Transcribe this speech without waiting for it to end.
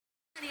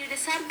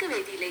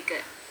സർഗവേദിയിലേക്ക്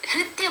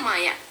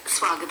ഹൃദ്യമായ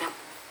സ്വാഗതം.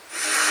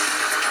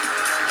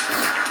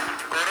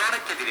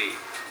 കൊറോണയ്ക്കെതിരെ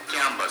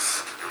ക്യാമ്പസ്.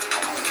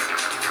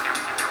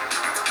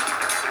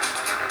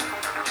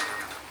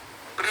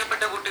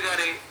 പ്രിയപ്പെട്ട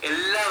കൂട്ടുകാരെ,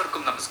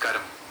 എല്ലാവർക്കും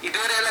നമസ്കാരം.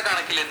 ഇതുവരെയുള്ള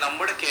കണക്കിൽ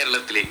നമ്മുടെ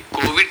കേരളത്തിലെ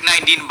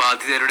COVID-19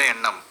 ബാധിതരുടെ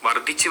എണ്ണം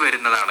വർദ്ധിച്ചു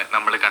വരുന്നതാണ്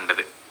നമ്മൾ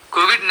കണ്ടത്.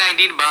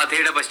 COVID-19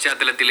 ബാധയുടെ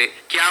പശ്ചാത്തലത്തില്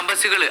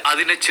ക്യാമ്പസുകൾ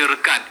അതിനെ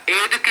ചെറുക്കാൻ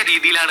ഏതൊക്കെ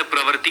രീതിയിലാണ്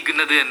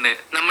പ്രവർത്തിക്കുന്നത് എന്ന്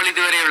നമ്മൾ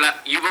ഇതുവരെയുള്ള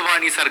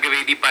യുവവാണി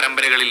സർഗവേദി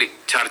പരമ്പരകളിൽ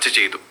ചർച്ച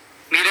ചെയ്തു.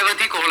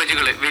 നിരവധി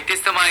കോളേജുകൾ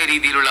വ്യത്യസ്തമായ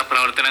രീതിയിലുള്ള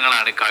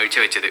പ്രവർത്തനങ്ങളാണ്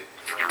കാഴ്ചവെച്ചത്.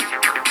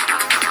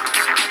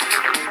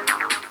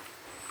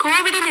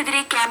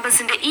 കോവിഡിനെതിരെ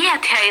ക്യാമ്പസിന്റെ ഈ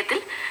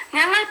അധ്യായത്തിൽ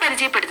ഞങ്ങൾ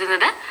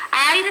പരിചയപ്പെടുത്തുന്നത്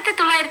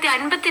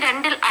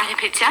 1952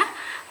 ആരംഭിച്ച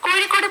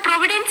കോഴിക്കോട്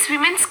പ്രൊവിഡൻസ്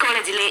വിമൻസ്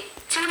കോളേജിലെ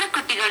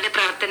ചുണക്കുട്ടികളുടെ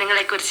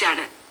പ്രവർത്തനങ്ങളെ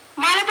കുറിച്ചാണ്.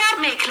 മലബാർ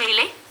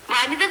മേഖലയിലെ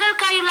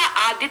വനിതകൾക്കായുള്ള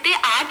ആദ്യത്തെ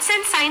ആർട്സ്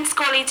ആൻഡ് സയൻസ്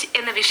കോളേജ്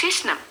എന്ന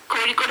വിശേഷണം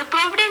കോഴിക്കോട്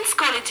പ്രൊവിഡൻസ്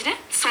കോളേജിന്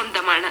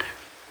സ്വന്തമാണ്.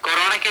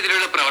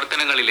 കൊറോണയ്ക്കെതിരെയുള്ള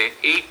പ്രവർത്തനങ്ങളിലെ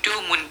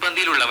ഏറ്റവും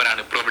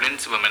മുൻപന്തിയിലുള്ളവരാണ്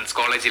പ്രൊവിഡൻസ് വിമൻസ്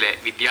കോളേജിലെ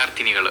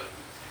വിദ്യാർത്ഥിനികൾ.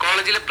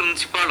 കോളേജിലെ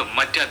പ്രിൻസിപ്പാളും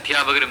മറ്റ്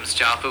അധ്യാപകരും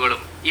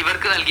സ്റ്റാഫുകളും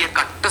ഇവർക്ക് നൽകിയ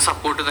കട്ട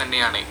സപ്പോർട്ട്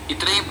തന്നെയാണ്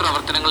ഇത്രയും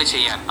പ്രവർത്തനങ്ങൾ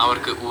ചെയ്യാൻ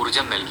അവർക്ക്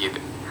ഊർജം നൽകിയത്.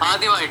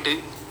 ആദ്യമായിട്ട്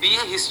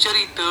BA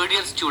history 3rd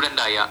year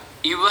student ആയ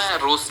ഇവ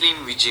റോസ്ലിൻ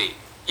വിജയ്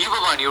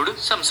യുവവാണിയോട്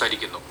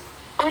സംസാരിക്കുന്നു.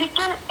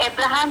 ഒരിക്കൽ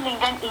എബ്രഹാം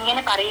ലിങ്കൺ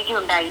ഇങ്ങനെ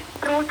പറയുകയുണ്ടായി: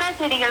 റോസാ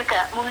ചെടികൾക്ക്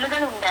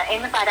മുള്ളുകളുണ്ട്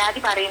എന്ന്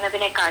പരാതി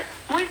പറയുന്നതിനേക്കാൾ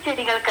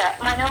മുൾചെടികൾക്ക്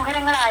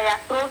മനോഹരങ്ങളായ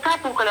റോസാ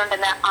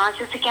പൂക്കളുണ്ടെന്ന്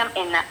ആശ്വസിക്കാം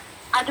എന്ന്.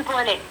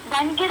 അതുപോലെ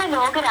വൻകിട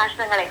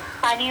ലോകരാഷ്ട്രങ്ങളെ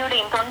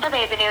പനിയുടെയും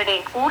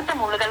തൊണ്ടവേദനയുടെയും കൂർത്ത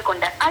മുള്ളുകൾ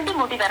കൊണ്ട്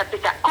അടിമുടി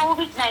വിറപ്പിച്ച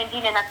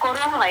COVID-19 എന്ന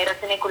കൊറോണ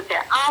വൈറസിനെ കുറിച്ച്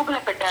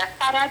ആകുലപ്പെട്ട്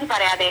പരാതി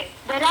പറയാതെ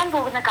വരാൻ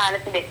പോകുന്ന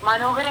കാലത്തിന്റെ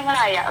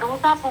മനോഹരങ്ങളായ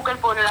റോസാപ്പൂക്കൾ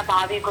പോലുള്ള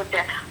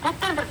ഭാവിയെക്കുറിച്ച്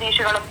പുത്തൻ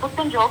പ്രതീക്ഷകളും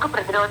പുത്തൻ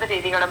രോഗപ്രതിരോധ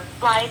രീതികളും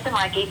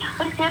സ്വായത്തമാക്കി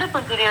ഒരു ചെറു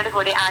പുഞ്ചിരിയോട്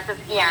കൂടി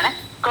ആശ്വസിക്കുകയാണ്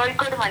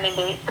കോഴിക്കോട്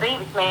മണ്ണിന്റെ സ്ത്രീ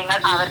വിസ്മയങ്ങൾ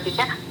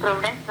ആവർത്തിച്ച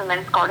പ്രൊവിഡൻസ്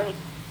വിമൻസ്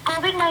കോളേജ്.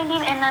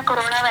 COVID-19 എന്ന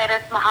കൊറോണ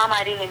വൈറസ്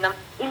മഹാമാരിയിൽ നിന്നും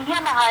ഇന്ത്യ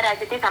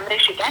മഹാരാജ്യത്തെ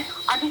സംരക്ഷിക്കാൻ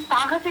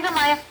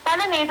അതിസാഹസികമായ പല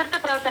നേതൃത്വ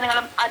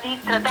പ്രവർത്തനങ്ങളും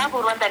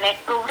അതിശ്രദ്ധാപൂർവം തന്നെ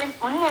പ്രൊവിഡൻസ്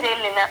മുൻനിരയിൽ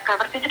നിന്ന്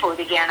പ്രവർത്തിച്ചു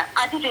പോവുകയാണ്.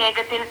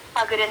 അതിവേഗത്തിൽ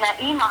പകരുന്ന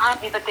ഈ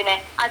മഹാവിപത്തിന്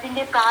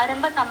അതിന്റെ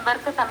പ്രാരംഭ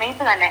സമ്പർക്ക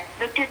സമയത്ത് തന്നെ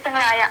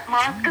വ്യത്യസ്തങ്ങളായ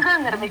മാസ്കുകൾ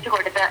നിർമ്മിച്ചു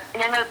കൊടുത്ത്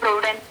ഞങ്ങൾ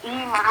പ്രൊവിഡൻസ് ഈ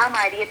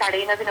മഹാമാരിയെ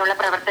തടയുന്നതിനുള്ള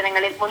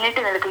പ്രവർത്തനങ്ങളിൽ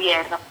മുന്നിട്ട്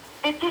നിൽക്കുകയായിരുന്നു.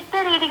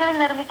 വ്യത്യസ്ത രീതികളിൽ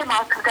നിർമ്മിച്ച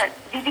മാസ്കുകൾ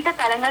വിവിധ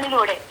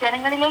തലങ്ങളിലൂടെ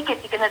ജനങ്ങളിലേക്ക്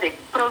എത്തിക്കുന്നതിൽ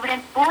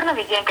പ്രൊവിഡൻസ് പൂർണ്ണ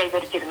വിജയം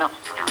കൈവരിച്ചിരുന്നു.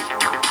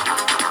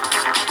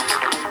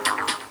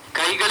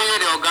 കൈകളിലെ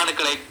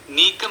രോഗാണുക്കളെ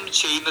നീക്കം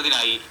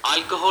ചെയ്യുന്നതിനായി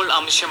ആൽക്കഹോൾ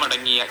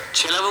അംശമടങ്ങിയ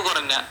ചെലവ്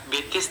കുറഞ്ഞ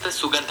വ്യത്യസ്ത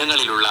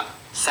സുഗന്ധങ്ങളിലുള്ള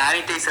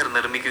സാനിറ്റൈസർ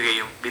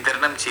നിർമ്മിക്കുകയും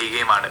വിതരണം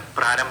ചെയ്യുകയുമാണ്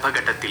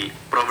പ്രാരംഭഘട്ടത്തിൽ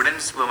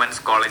പ്രൊവിഡൻസ്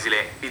വിമൻസ്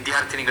കോളേജിലെ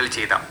വിദ്യാർത്ഥിനികൾ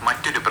ചെയ്ത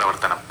മറ്റൊരു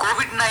പ്രവർത്തനം.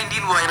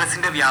 COVID-19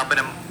 വൈറസിന്റെ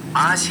വ്യാപനം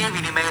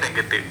ആശയവിനിമയ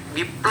രംഗത്ത്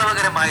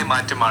വിപ്ലവകരമായ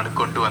മാറ്റമാണ്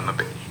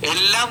കൊണ്ടുവന്നത്.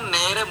 എല്ലാം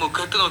നേരെ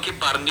മുഖത്ത് നോക്കി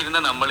പറഞ്ഞിരുന്ന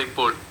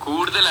നമ്മളിപ്പോൾ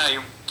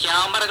കൂടുതലായും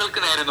ക്യാമറകൾക്ക്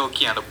നേരെ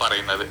നോക്കിയാണ്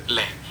പറയുന്നത്,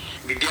 അല്ലേ?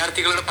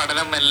 വിദ്യാർത്ഥികളുടെ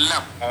പഠനം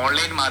എല്ലാം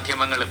ഓൺലൈൻ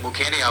മാധ്യമങ്ങൾ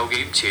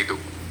മുഖേനയാവുകയും ചെയ്തു.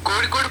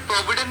 കോഴിക്കോട്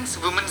പ്രൊവിഡൻസ്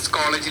വിമൻസ്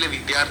കോളേജിലെ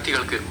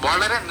വിദ്യാർത്ഥികൾക്ക്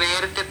വളരെ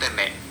നേരത്തെ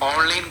തന്നെ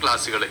ഓൺലൈൻ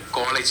ക്ലാസുകൾ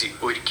കോളേജ്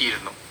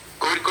ഒരുക്കിയിരുന്നു.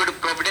 കോഴിക്കോട്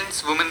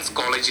പ്രൊവിഡൻസ് വിമൻസ്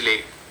കോളേജിലെ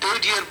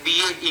 3rd year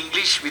BA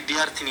English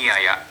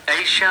വിദ്യാർത്ഥിനിയായ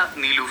Aisha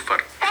Nilufar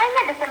കഴിഞ്ഞ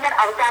ഡിസംബർ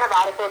അവസാന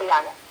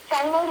വാരത്തോടെയാണ്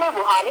ചൈനയിലെ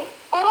വുഹാനിൽ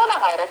കൊറോണ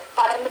വൈറസ്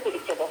പടർന്നു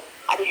പിടിച്ചത്.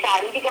 അത്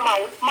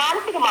ശാരീരികമായും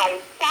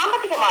മാനസികമായും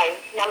സാമ്പത്തികമായും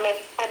നമ്മെ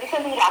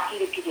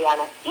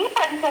പ്രതിസന്ധിയിലാക്കിയിരിക്കുകയാണ്. ഈ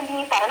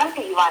പ്രതിസന്ധിയെ തരണം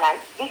ചെയ്യുവാനായി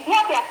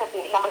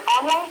വിദ്യാഭ്യാസത്തെ നമ്മൾ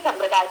ഓൺലൈൻ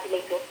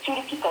സമ്പ്രദായത്തിലേക്ക്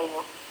ചുരുക്കി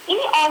കഴിഞ്ഞു. ഈ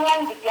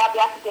ഓൺലൈൻ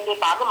വിദ്യാഭ്യാസത്തിന്റെ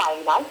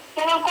ഭാഗമായതിനാൽ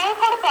ഞങ്ങൾ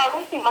കോഴിക്കോട്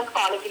പ്രൊവിഡൻസ് വിമൻസ്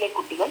കോളേജിലെ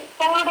കുട്ടികൾ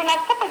തങ്ങളുടെ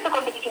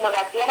നഷ്ടപ്പെട്ടുകൊണ്ടിരിക്കുന്ന ഒരു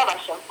അധ്യയന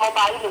വർഷം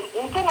മൊബൈലും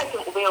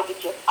ഇന്റർനെറ്റും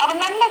ഉപയോഗിച്ച് അവർ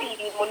നല്ല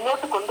രീതിയിൽ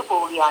മുന്നോട്ട്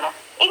കൊണ്ടുപോവുകയാണ്.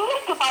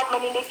 ഇംഗ്ലീഷ്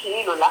ഡിപ്പാർട്ട്മെന്റിന്റെ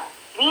കീഴിലുള്ള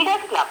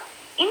റീഡേഴ്സ് ക്ലബ്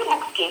ഈ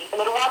ബുക്സ് കേസ്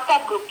എന്നൊരു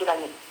വാട്സ്ആപ്പ് ഗ്രൂപ്പ്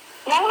തുടങ്ങി.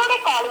 ഞങ്ങളുടെ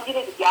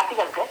കോളേജിലെ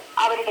വിദ്യാർത്ഥികൾക്ക്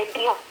അവരുടെ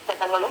പ്രിയ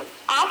പുസ്തകങ്ങളും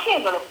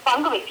ആശയങ്ങളും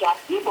പങ്കുവയ്ക്കാൻ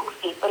ഈ ബുക്സ്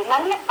കേസ് ഒരു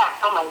നല്ല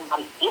പ്ലാറ്റ്ഫോമായി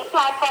മാറി. ഈ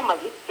പ്ലാറ്റ്ഫോം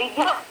വഴി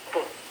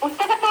വിദ്യാർത്ഥികൾക്ക്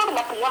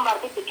പുസ്തകത്തോടുള്ള പ്രിയം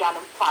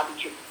വർദ്ധിപ്പിക്കാനും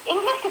സാധിച്ചു.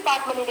 ഇംഗ്ലീഷ്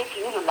ഡിപ്പാർട്ട്മെന്റിന്റെ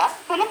കീഴിലുള്ള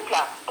ഫിലിം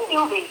ക്ലബ്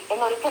ന്യൂ വേ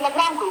എന്നൊരു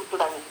ടെലഗ്രാം ഗ്രൂപ്പ്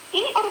തുടങ്ങി.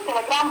 ഈ ഒരു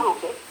ടെലഗ്രാം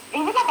ഗ്രൂപ്പിൽ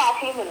വിവിധ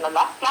ഭാഷയിൽ നിന്നുള്ള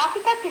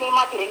ക്ലാസിക്കൽ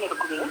സിനിമ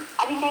തിരഞ്ഞെടുക്കുകയും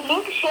അതിന്റെ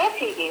ലിങ്ക് ഷെയർ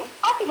ചെയ്യുകയും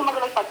ആ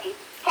സിനിമകളെ പറ്റി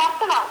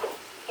ചർച്ച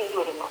ചെയ്തു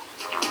വരുന്നു.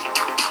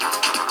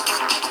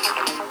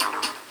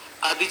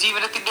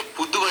 അതിജീവനത്തിന്റെ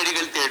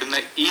പുതുവഴികൾ തേടുന്ന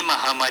ഈ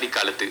മഹാമാരി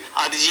കാലത്ത്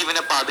അതിജീവന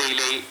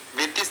പാതയിലെ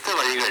വ്യത്യസ്ത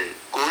വഴികൾ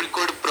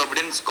കോഴിക്കോട്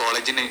പ്രൊവിഡൻസ്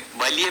കോളേജിന്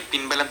വലിയ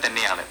പിൻബലം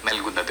തന്നെയാണ്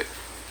നൽകുന്നത്.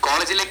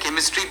 കോളേജിലെ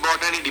കെമിസ്ട്രി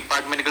ബോട്ടണി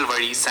ഡിപ്പാർട്ട്മെന്റുകൾ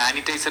വഴി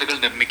സാനിറ്റൈസറുകൾ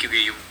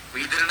നിർമ്മിക്കുകയും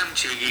വിതരണം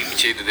ചെയ്യുകയും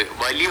ചെയ്തത്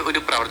വലിയ ഒരു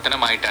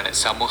പ്രവർത്തനമായിട്ടാണ്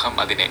സമൂഹം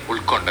അതിനെ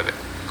ഉൾക്കൊണ്ടത്.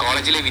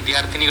 കോളേജിലെ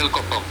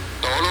വിദ്യാർത്ഥിനികൾക്കൊപ്പം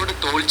തോളോട്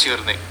തോൾ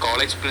ചേർന്ന്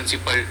കോളേജ്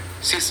പ്രിൻസിപ്പൽ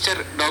സിസ്റ്റർ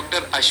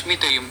ഡോക്ടർ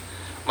അഷ്മിതയും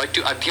മറ്റു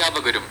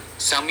അധ്യാപകരും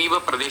സമീപ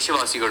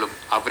പ്രദേശവാസികളും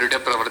അവരുടെ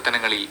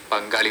പ്രവർത്തനങ്ങളിൽ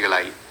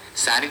പങ്കാളികളായി.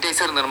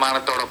 സാനിറ്റൈസർ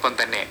നിർമ്മാണത്തോടൊപ്പം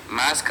തന്നെ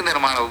മാസ്ക്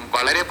നിർമ്മാണവും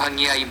വളരെ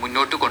ഭംഗിയായി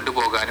മുന്നോട്ട്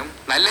കൊണ്ടുപോകാനും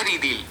നല്ല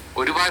രീതിയിൽ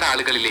ഒരുപാട്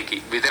ആളുകളിലേക്ക്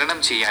വിതരണം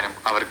ചെയ്യാനും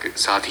അവർക്ക്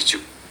സാധിച്ചു.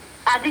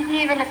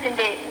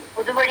 അതിജീവനത്തിന്റെ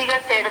പുതുവഴികൾ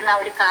തേടുന്ന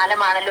ഒരു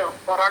കാലമാണല്ലോ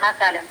കൊറോണ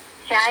കാലം.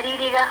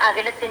 ശാരീരിക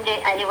അകലത്തിന്റെ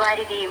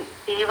അനിവാര്യതയും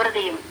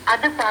തീവ്രതയും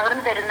അത്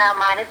പകർന്നു തരുന്ന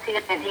മാനസിക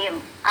സ്ഥിതിയും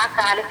ആ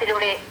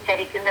കാലത്തിലൂടെ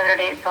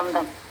ചരിക്കുന്നവരുടെ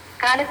സ്വന്തം.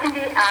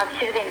 കാലത്തിന്റെ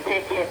ആവശ്യകത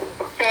അനുസരിച്ച്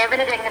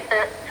സേവന രംഗത്ത്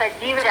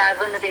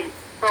സജീവരാകുന്നതിൽ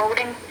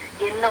പ്രൊവിഡൻസ്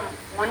എന്നും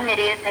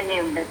മുൻനിരയിൽ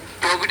തന്നെയുണ്ട്.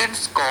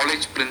 Providence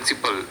college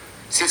principal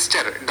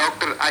sister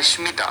doctor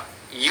Ashmitha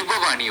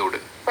യുവവാണിയോട്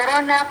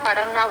കൊറോണ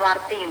പടർന്ന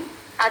വാർത്തയും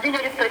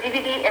അതിനൊരു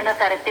പ്രതിവിധി എന്ന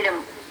തരത്തിലും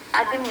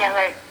അതും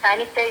ഞങ്ങൾ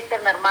സാനിറ്റൈസർ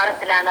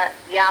നിർമ്മാണത്തിലാണ്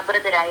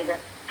വ്യാപൃതരായത്.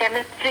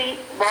 കെമിസ്ട്രി,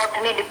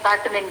 ബോട്ടണി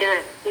ഡിപ്പാർട്ട്മെന്റുകൾ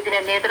ഇതിന്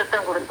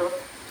നേതൃത്വം കൊടുത്തു.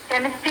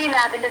 കെമിസ്ട്രി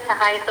ലാബിന്റെ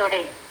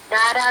സഹായത്തോടെ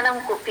ധാരാളം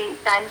കുപ്പി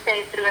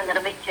സാനിറ്റൈസറുകൾ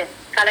നിർമ്മിച്ച്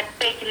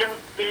കളക്ടറേറ്റിലും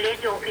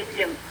വില്ലേജ്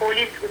ഓഫീസിലും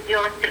പോലീസ്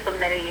ഉദ്യോഗസ്ഥർക്കും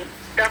നൽകി.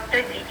 ഡോക്ടർ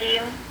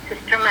ജിജിയും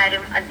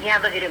സിസ്റ്റർമാരും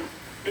അധ്യാപകരും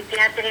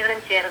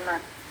വിദ്യാർത്ഥിനികളും ചേർന്ന്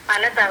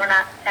പലതവണ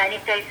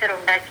സാനിറ്റൈസർ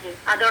ഉണ്ടാക്കി.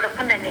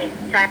 അതോടൊപ്പം തന്നെ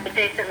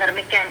സാനിറ്റൈസർ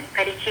നിർമ്മിക്കാൻ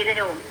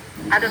പരിശീലനവും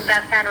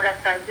അതുണ്ടാക്കാനുള്ള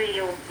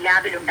സൗകര്യവും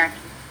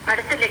ലാബിലുണ്ടാക്കി.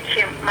 അടുത്ത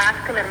ലക്ഷ്യം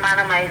മാസ്ക്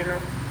നിർമ്മാണമായിരുന്നു.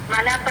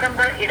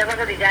 മലാപ്പറമ്പ്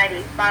ഇടവക വികാരി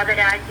ഫാദർ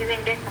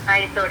രാജുവിന്റെ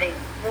സഹായത്തോടെ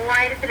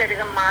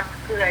 3000-ലധികം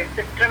മാസ്കുകൾ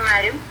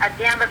സിസ്റ്റർമാരും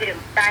അധ്യാപകരും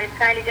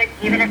താൽക്കാലിക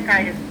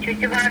ജീവനക്കാരും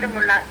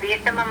ചുറ്റുപാടുമുള്ള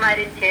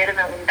വീട്ടമ്മമാരും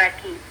ചേർന്ന്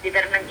ഉണ്ടാക്കി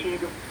വിതരണം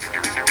ചെയ്തു.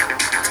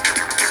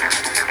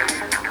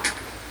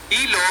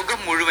 ഈ ലോകം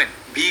മുഴുവൻ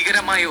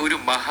ഭീകരമായ ഒരു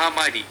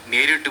മഹാമാരി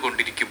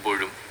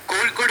നേരിട്ടുകൊണ്ടിരിക്കുമ്പോഴും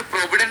കോഴിക്കോട്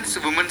പ്രൊവിഡൻസ്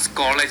വുമൻസ്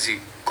കോളേജ്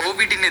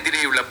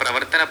കോവിഡിനെതിരെയുള്ള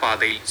പ്രവർത്തന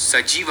പാതയിൽ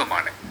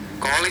സജീവമാണ്.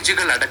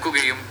 കോളേജുകൾ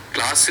അടക്കുകയും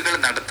ക്ലാസുകൾ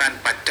നടത്താൻ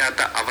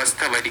പറ്റാത്ത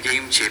അവസ്ഥ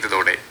വരികയും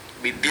ചെയ്തതോടെ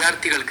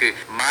വിദ്യാർത്ഥികൾക്ക്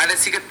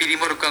മാനസിക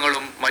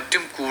പിരിമുറുക്കങ്ങളും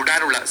മറ്റും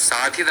കൂടാനുള്ള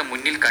സാധ്യത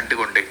മുന്നിൽ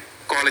കണ്ടുകൊണ്ട്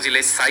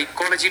കോളേജിലെ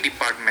സൈക്കോളജി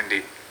ഡിപ്പാർട്ട്മെന്റ്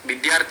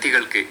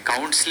വിദ്യാർത്ഥികൾക്ക്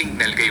കൗൺസിലിംഗ്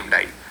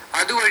നൽകുകയുണ്ടായി.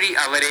 അതുവഴി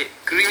അവരെ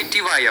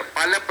ക്രിയേറ്റീവായ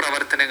പല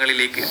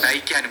പ്രവർത്തനങ്ങളിലേക്ക്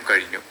നയിക്കാനും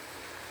കഴിഞ്ഞു.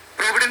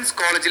 പ്രൊവിഡൻസ്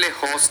കോളേജിലെ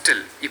ഹോസ്റ്റൽ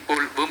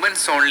ഇപ്പോൾ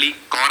വുമൻസ് ഓൺലി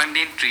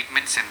ക്വാറന്റൈൻ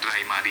ട്രീറ്റ്മെന്റ്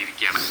സെന്ററായി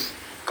മാറിയിരിക്കുകയാണ്.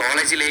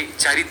 കോളേജിലെ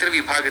ചരിത്ര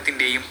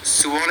വിഭാഗത്തിന്റെയും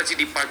സുവോളജി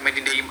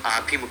ഡിപ്പാർട്ട്മെന്റിന്റെയും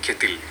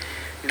ആഭിമുഖ്യത്തിൽ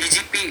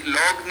DGP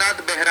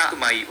ലോക്നാഥ്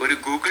ബെഹ്റയുമായി ഒരു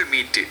Google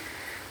meet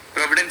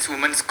Providence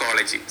women's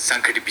college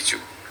സംഘടിപ്പിച്ചു.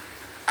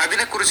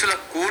 അതിനെക്കുറിച്ചുള്ള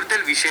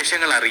കൂടുതൽ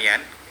വിശേഷങ്ങൾ അറിയാൻ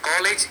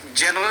കോളേജ്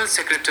ജനറൽ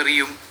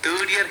സെക്രട്ടറിയും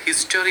 3rd ഇയർ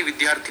ഹിസ്റ്ററി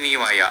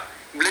വിദ്യാർത്ഥിനിയുമായ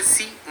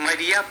ബ്ലെസ്സി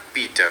മരിയ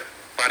പീറ്റർ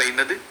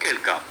പറയുന്നത്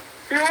കേൾക്കാം.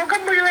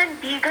 ലോകം മുഴുവൻ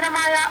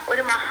ഭീകരമായ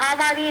ഒരു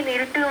മഹാമാരിയെ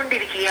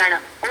നേരിട്ടുകൊണ്ടിരിക്കുകയാണ്.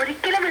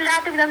 ഒരിക്കലും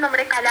ഇല്ലാത്ത വിധം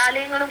നമ്മുടെ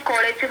കലാലയങ്ങളും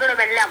കോളേജുകളും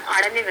എല്ലാം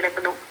അടഞ്ഞു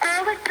കിടക്കുന്നു.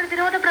 കോവിഡ്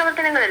പ്രതിരോധ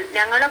പ്രവർത്തനങ്ങളിൽ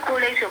ഞങ്ങളുടെ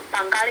കോളേജും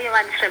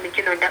പങ്കാളിയാവാൻ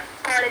ശ്രമിക്കുന്നുണ്ട്.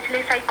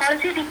 കോളേജിലെ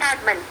സൈക്കോളജി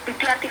ഡിപ്പാർട്ട്മെന്റ്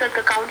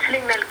വിദ്യാർത്ഥികൾക്ക്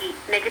കൗൺസിലിംഗ് നൽകി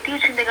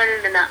നെഗറ്റീവ് ചിന്തകളിൽ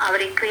നിന്ന്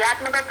അവരെ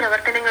ക്രിയാത്മക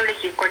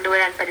പ്രവർത്തനങ്ങളിലേക്ക്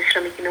കൊണ്ടുവരാൻ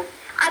പരിശ്രമിക്കുന്നു.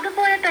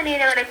 അതുപോലെ തന്നെ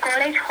ഞങ്ങളുടെ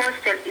കോളേജ്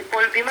ഹോസ്റ്റൽ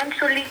ഇപ്പോൾ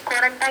വിമൻസ് ഓൺലി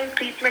ക്വാറന്റൈൻ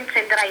ട്രീറ്റ്മെന്റ്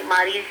സെന്ററായി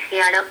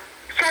മാറിയിരിക്കുകയാണ്.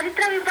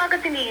 ചരിത്ര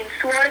വിഭാഗത്തിന്റെയും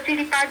സുവോളജി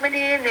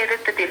ഡിപ്പാർട്ട്മെന്റിന്റെയും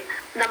നേതൃത്വത്തിൽ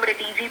നമ്മുടെ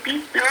DGP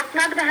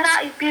ലോക്നാഥ് ബെഹ്റ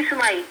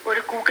IPSുമായി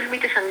ഒരു ഗൂഗിൾ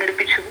മീറ്റ്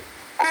സംഘടിപ്പിച്ചു.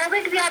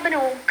 കോവിഡ്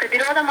വ്യാപനവും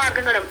പ്രതിരോധ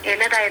മാർഗങ്ങളും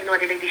എന്നതായിരുന്നു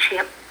അതിലെ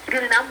വിഷയം.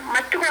 ഇതിൽ നാം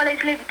മറ്റു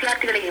കോളേജിലെ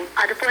വിദ്യാർത്ഥികളെയും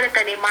അതുപോലെ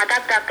തന്നെ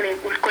മാതാപിതാക്കളെയും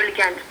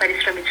ഉൾക്കൊള്ളിക്കാൻ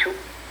പരിശ്രമിച്ചു.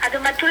 അത്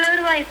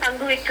മറ്റുള്ളവരുമായി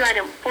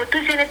പങ്കുവെക്കുവാനും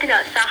പൊതുജനത്തിന്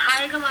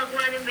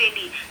സഹായകമാകുവാനും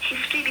വേണ്ടി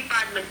ഹിസ്റ്ററി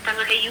ഡിപ്പാർട്ട്മെന്റ്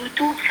തങ്ങളുടെ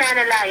യൂട്യൂബ്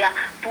ചാനലായ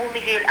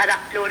ഭൂമികയിൽ അത്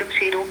അപ്ലോഡും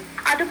ചെയ്തു.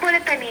 അതുപോലെ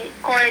തന്നെ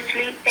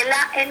കോളേജിലെ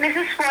എല്ലാ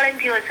NSS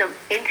വോളണ്ടിയേഴ്സും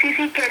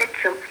NCC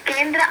കേഡറ്റ്സും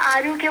കേന്ദ്ര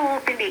ആരോഗ്യ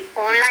വകുപ്പിന്റെ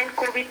online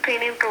Covid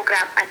training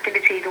programme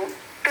attend ചെയ്തു.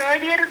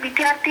 3rd ഇയർ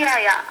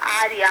വിദ്യാർത്ഥിയായ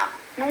ആര്യ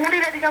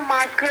 100-ലധികം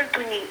മാസ്കുകൾ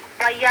തുന്നി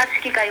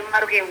YRCക്ക്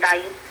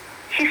കൈമാറുകയുണ്ടായി.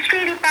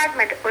 ഹിസ്റ്ററി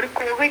ഡിപ്പാർട്ട്മെന്റ് ഒരു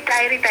കോവിഡ്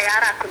ഡയറി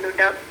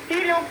തയ്യാറാക്കുന്നുണ്ട്. ഈ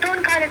ലോക്ക്ഡൌൺ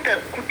കാലത്ത്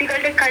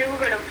കുട്ടികളുടെ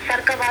കഴിവുകളും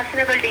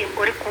സർഗവാസനകളുടെയും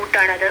ഒരു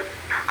കൂട്ടാണത്.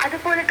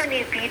 അതുപോലെ തന്നെ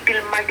വീട്ടിൽ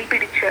മടി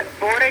പിടിച്ച്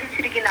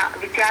ബോറടിച്ചിരിക്കുന്ന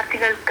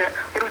വിദ്യാർത്ഥികൾക്ക്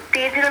ഒരു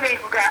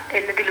ഉത്തേജനമേകുക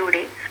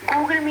എന്നതിലൂടെ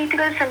ഗൂഗിൾ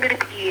മീറ്റുകൾ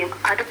സംഘടിപ്പിക്കുകയും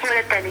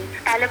അതുപോലെ തന്നെ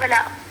പല പല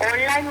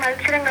ഓൺലൈൻ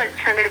മത്സരങ്ങൾ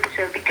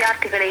സംഘടിപ്പിച്ച്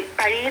വിദ്യാർത്ഥികളെ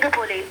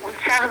പഴയതുപോലെ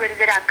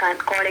ഉത്സാഹഭരിതരാക്കാൻ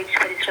കോളേജ്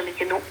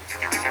പരിശ്രമിക്കുന്നു.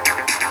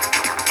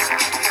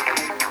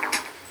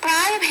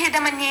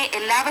 പ്രായഭേദമന്യേ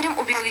എല്ലാവരും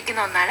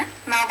ഉപയോഗിക്കുന്ന ഒന്നാണ്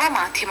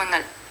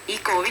നവമാധ്യമങ്ങൾ. ഈ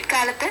കോവിഡ്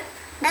കാലത്ത്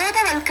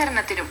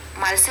ബോധവൽക്കരണത്തിനും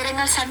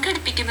മത്സരങ്ങൾ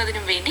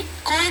സംഘടിപ്പിക്കുന്നതിനും വേണ്ടി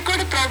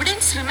കോഴിക്കോട്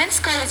പ്രൊവിഡൻസ്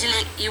വിമൻസ്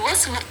കോളേജിലെ യുവ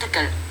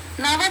സുഹൃത്തുക്കൾ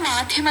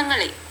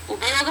നവമാധ്യമങ്ങളെ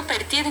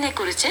ഉപയോഗപ്പെടുത്തിയതിനെ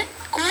കുറിച്ച്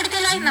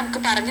കൂടുതലായി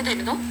നമുക്ക് പറഞ്ഞു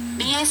തരുന്നു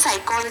BA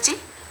സൈക്കോളജി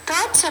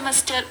 3rd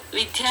സെമസ്റ്റർ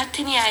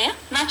വിദ്യാർത്ഥിനിയായ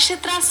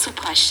നക്ഷത്ര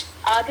സുഭാഷ്.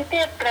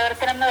 ആദ്യത്തെ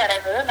പ്രവർത്തനം എന്ന്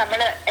പറയുന്നത് നമ്മൾ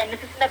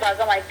NSSന്റെ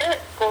ഭാഗമായിട്ട്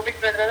കോവിഡ്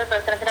പ്രതിരോധ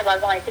പ്രവർത്തനത്തിന്റെ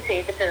ഭാഗമായിട്ട്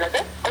ചെയ്തിട്ടുള്ളത്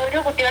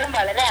ഓരോ കുട്ടികളും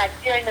വളരെ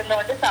ആക്റ്റീവായി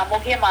നിന്നുകൊണ്ട്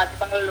സാമൂഹിക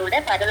മാധ്യമങ്ങളിലൂടെ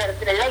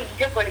പലതരത്തിലുള്ള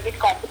ഇന്റർ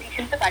കൊളീജിയറ്റ്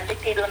കോമ്പറ്റീഷൻസ്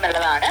കണ്ടക്ട് ചെയ്തു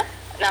എന്നുള്ളതാണ്.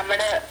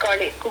 നമ്മുടെ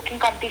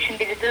cooking competition,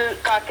 digital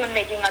cartoon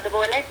making,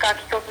 അതുപോലെ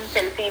കാക്കിക്കോപ്പും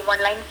സെൽഫി,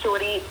 ഓൺലൈൻ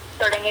സ്റ്റോറി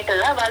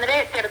തുടങ്ങിയിട്ടുള്ള വളരെ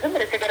ചെറുതും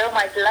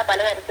രസകരവുമായിട്ടുള്ള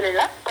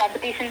പലതരത്തിലുള്ള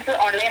കോമ്പറ്റീഷൻസ്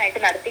ഓൺലൈൻ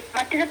ആയിട്ട് നടത്തി.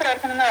 മറ്റൊരു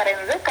പ്രവർത്തനം എന്ന്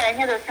പറയുന്നത്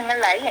കഴിഞ്ഞ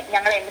ദിവസങ്ങളിലായി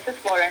ഞങ്ങൾ NSS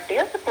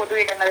വോളണ്ടിയേഴ്സ് പൊതു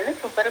ഇടങ്ങളിൽ,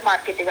 സൂപ്പർ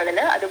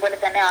മാർക്കറ്റുകളിൽ, അതുപോലെ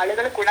തന്നെ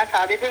ആളുകൾ കൂടാൻ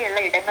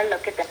സാധ്യതയുള്ള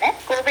ഇടങ്ങളിലൊക്കെ തന്നെ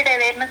കോവിഡ്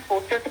അവയർനെസ്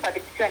പോസ്റ്റേഴ്സ്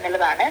പതിപ്പിച്ചു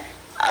എന്നുള്ളതാണ്.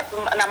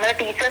 അപ്പം നമ്മുടെ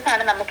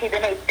ടീച്ചേഴ്സാണ് നമുക്ക്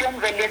ഇതിന് ഏറ്റവും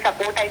വലിയ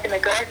സപ്പോർട്ടായിട്ട്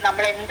നിൽക്കുക.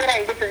 നമ്മൾ എന്തൊരു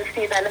ഐഡിയ സജസ്റ്റ്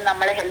ചെയ്താലും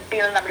നമ്മളെ ഹെൽപ്പ്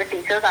ചെയ്യുന്നത് നമ്മുടെ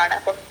ടീച്ചേഴ്സാണ്.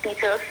 അപ്പം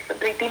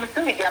പ്രീതി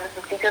മിസ്സും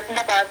വിദ്യാമിസ്സും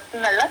ടീച്ചേഴ്സിന്റെ ഭാഗത്തു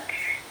നിന്നുള്ള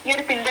ഈ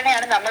ഒരു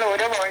പിന്തുണയാണ് നമ്മൾ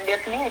ഓരോ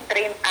വോളണ്ടിയേഴ്സിനെയും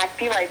ഇത്രയും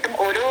ആക്റ്റീവായിട്ടും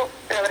ഓരോ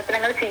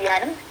പ്രവർത്തനങ്ങൾ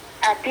ചെയ്യാനും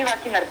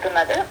ആക്റ്റീവാക്കി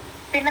നിർത്തുന്നത്.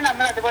 പിന്നെ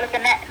നമ്മൾ അതുപോലെ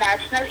തന്നെ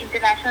നാഷണൽ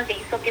ഇന്റർനാഷണൽ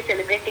ഡേയ്സ് ഒക്കെ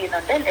സെലിബ്രേറ്റ്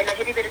ചെയ്യുന്നുണ്ട്.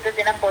 ലഹരി വിരുദ്ധ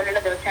ദിനം പോലുള്ള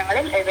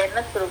ദിവസങ്ങളിൽ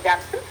അവയർനെസ്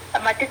പ്രോഗ്രാംസും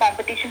മറ്റ്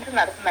കോമ്പറ്റീഷൻസും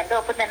നടത്തുന്നുണ്ട്.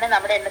 ഒപ്പം തന്നെ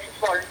നമ്മുടെ NSS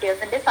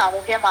വോളണ്ടിയേഴ്സിന്റെ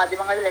സാമൂഹ്യ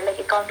മാധ്യമങ്ങളിലുള്ള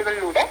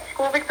അക്കൗണ്ടുകളിലൂടെ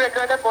കോവിഡ്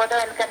പ്രതിരോധ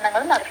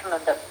ബോധവൽക്കരണങ്ങളും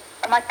നടത്തുന്നുണ്ട്.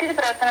 മറ്റൊരു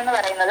പ്രവർത്തനം എന്ന്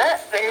പറയുന്നത്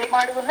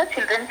വെള്ളിമാടുകുന്ന്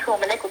ചിൽഡ്രൻസ്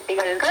ഹോമിലെ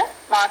കുട്ടികൾക്ക്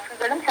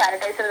മാസ്കുകളും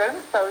സാനിറ്റൈസറുകളും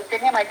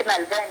സൗജന്യമായിട്ട്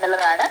നൽകുക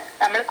എന്നുള്ളതാണ്.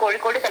 നമ്മൾ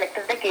കോഴിക്കോട്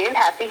കളക്ടറുടെ കീഴിൽ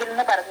ഹാപ്പി ഹിൽ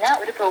എന്ന് പറഞ്ഞ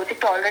ഒരു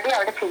പ്രോജക്ട് ഓൾറെഡി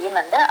അവിടെ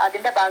ചെയ്യുന്നുണ്ട്.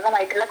 അതിന്റെ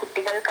ഭാഗമായിട്ടുള്ള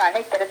കുട്ടികൾക്കാണ്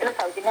ഇത്തരത്തിൽ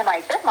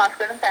സൗജന്യമായിട്ട്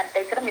മാസ്കുകളും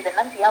സാനിറ്റൈസറും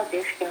വിതരണം ചെയ്യാൻ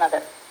ഉദ്ദേശിക്കുന്നത്.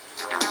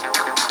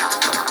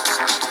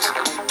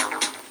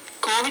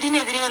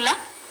 കോവിഡിനെതിരെയുള്ള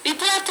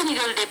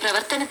വിദ്യാർത്ഥിനികളുടെ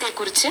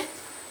പ്രവർത്തനത്തെക്കുറിച്ച്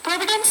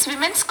പ്രൊവിഡൻസ്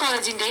വിമൻസ്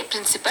കോളേജിന്റെ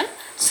പ്രിൻസിപ്പൽ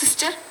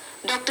സിസ്റ്റർ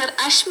ഡോക്ടർ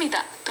അഷ്മിത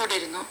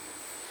തുടരുന്നു.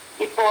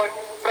 ഇപ്പോൾ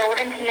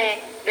പ്രൊവിഡൻസിലെ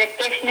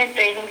വെക്കേഷണൽ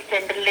ട്രെയിനിങ്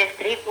സെന്ററിലെ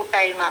സ്ത്രീ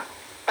കൂട്ടായ്മ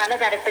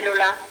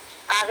പലതരത്തിലുള്ള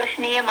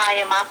ആകർഷണീയമായ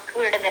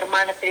മാസ്കുകളുടെ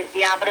നിർമ്മാണത്തിൽ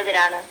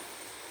വ്യാപൃതരാണ്.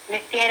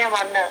 നിത്യേന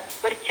വന്ന്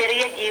ഒരു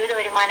ചെറിയ ജീവിത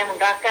വരുമാനം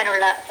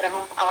ഉണ്ടാക്കാനുള്ള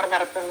ശ്രമം അവർ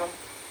നടത്തുന്നു.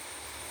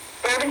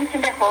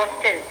 പ്രൊവിഡൻസിന്റെ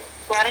ഹോസ്റ്റൽ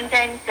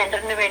ക്വാറന്റൈൻ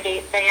സെന്ററിന് വേണ്ടി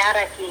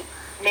തയ്യാറാക്കി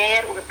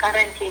മേയർ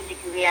ഉദ്ഘാടനം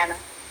ചെയ്തിരിക്കുകയാണ്.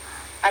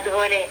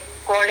 അതുപോലെ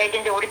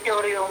കോളേജിന്റെ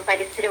ഓഡിറ്റോറിയവും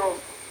പരിസരവും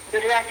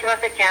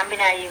ദുരിതാശ്വാസ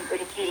ക്യാമ്പിനായും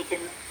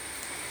ഒരുക്കിയിരിക്കുന്നു.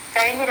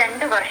 കഴിഞ്ഞ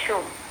 2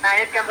 വർഷവും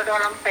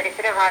 450ഓളം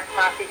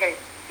പരിസരവാസികൾ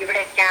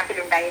ഇവിടെ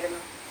ക്യാമ്പിലുണ്ടായിരുന്നു.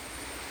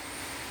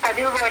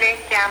 പതിവ് പോലെ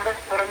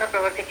ക്യാമ്പസ് തുറന്നു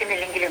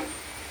പ്രവർത്തിക്കുന്നില്ലെങ്കിലും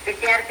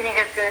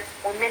വിദ്യാർത്ഥിനികൾക്ക്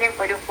ഒന്നിനും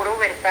ഒരു കുറവ്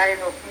വരുത്താതെ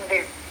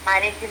നോക്കുന്നതിൽ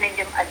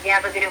മാനേജ്മെന്റും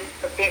അധ്യാപകരും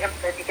പ്രത്യേകം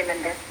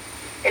ശ്രദ്ധിക്കുന്നുണ്ട്.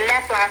 എല്ലാ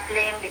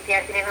ക്ലാസ്സിലെയും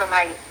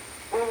വിദ്യാർത്ഥിനികളുമായി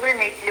ഗൂഗിൾ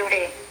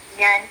മീറ്റിലൂടെ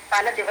ഞാൻ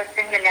പല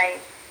ദിവസങ്ങളിലായി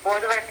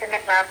ബോധവൽക്കരണ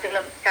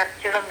ക്ലാസുകളും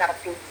ചർച്ചകളും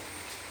നടത്തി.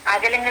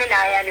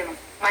 അകലങ്ങളിലായാലും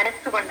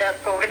മനസ്സുകൊണ്ട്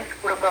പ്രൊവിഡൻസ്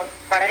കുടുംബം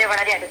വളരെ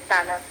വളരെ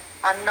അടുത്താണ്,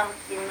 അന്നും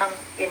ഇന്നും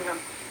എന്നും.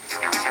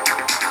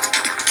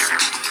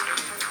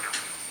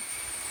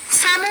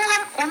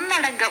 സമൂഹം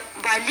ഒന്നടങ്കം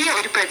വലിയ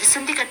ഒരു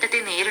പ്രതിസന്ധി ഘട്ടത്തെ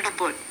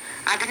നേരിടുമ്പോൾ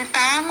അതിന്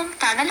താങ്ങും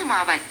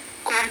തണലുമാവാൻ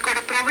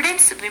കോഴിക്കോട്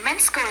പ്രൊവിഡൻസ്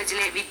വിമൻസ്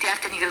കോളേജിലെ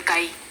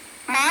വിദ്യാർത്ഥിനികൾക്കായി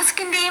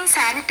മാസ്കിന്റെയും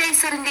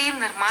സാനിറ്റൈസറിന്റെയും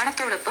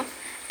നിർമ്മാണത്തോടൊപ്പം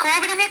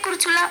കോവിഡിനെ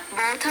കുറിച്ചുള്ള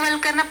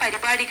ബോധവൽക്കരണ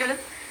പരിപാടികളും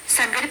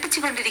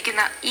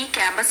സംഘടിപ്പിച്ചുകൊണ്ടിരിക്കുന്ന ഈ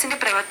ക്യാമ്പസിന്റെ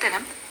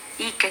പ്രവർത്തനം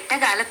ഈ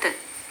കെട്ടകാലത്ത്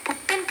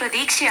പുത്തൻ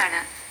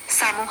പ്രതീക്ഷയാണ്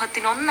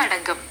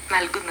സമൂഹത്തിനൊന്നടങ്കം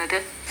നൽകുന്നത്.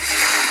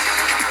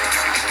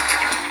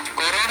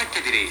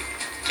 കൊറോണയ്ക്കെതിരെ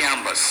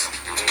ക്യാമ്പസ്